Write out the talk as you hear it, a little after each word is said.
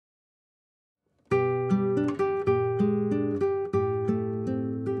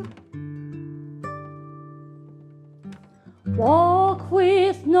Walk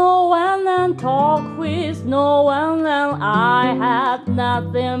with no one and talk with no one, and I had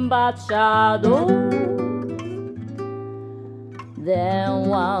nothing but shadow. Then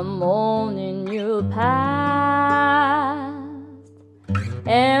one morning you passed,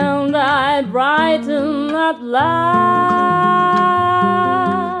 and I brightened at last.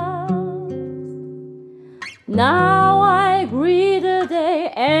 Now I greet the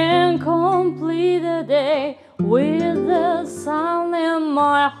day and complete the day with the sun in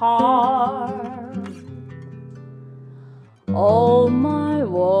my heart. All my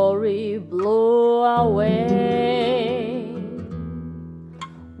worry blew away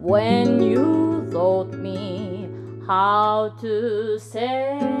when you taught me how to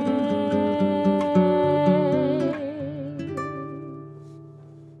say.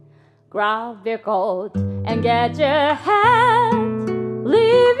 Grab your coat and get your hat,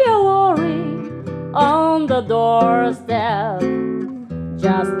 leave your worry on the doorstep.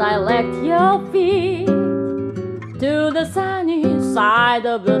 Just direct your feet to the sunny side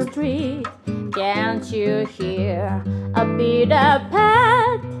of the street. Can't you hear a Peter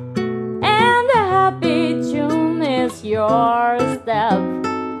Pat? And a happy tune is your step.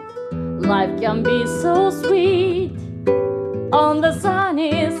 Life can be so sweet on the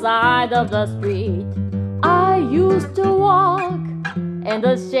sunny side of the street. I used to walk in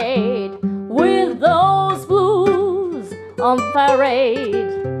the shade with those blues on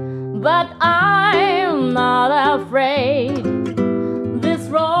parade, but I'm not afraid. This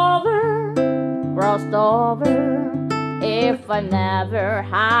rover crossed over. If I never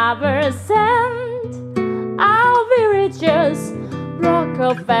have a cent, I'll be rich as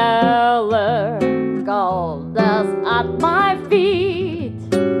Rockefeller. Gold dust at my feet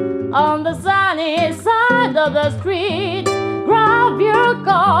on the sunny side of the street. Grab your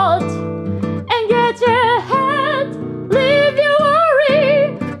coat and get your hat, leave your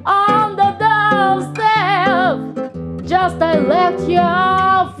worry on the doorstep. Just direct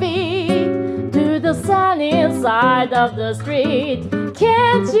your feet to the sunny side of the street.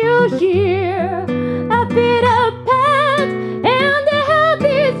 Can't you hear a Peter Pan? And the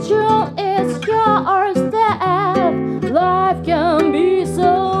happy tune is your step. Life can be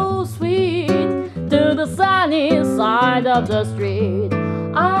so sweet to the sunny side of the street.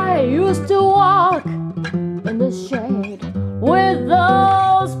 I used to walk in the shade with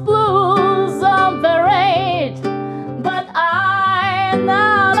those blues on parade, but I'm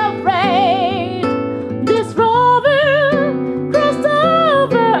not afraid. This rover crossed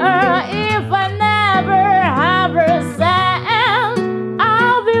over. If I never have a cent,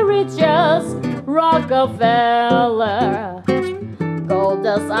 I'll be rich as Rockefeller. Gold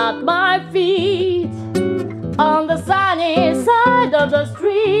dust at my feet on the sunny side of the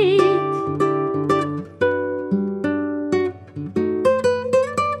street.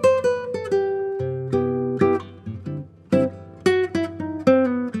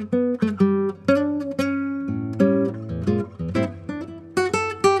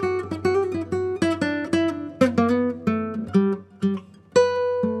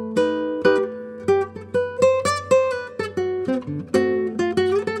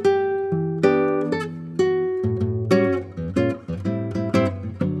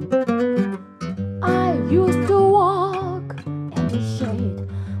 Used to walk in the shade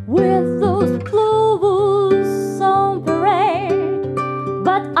with those blues on parade,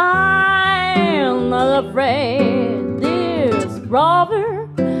 but I'm not afraid. This rover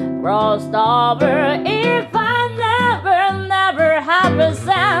crossed over. If I never have a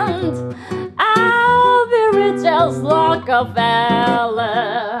cent, I'll be rich as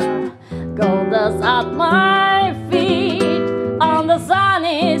Rockefeller. Gold dust at my feet on the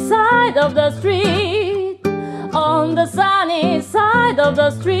sunny side of the street. On the sunny side of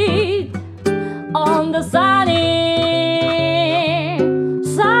the street, on the sunny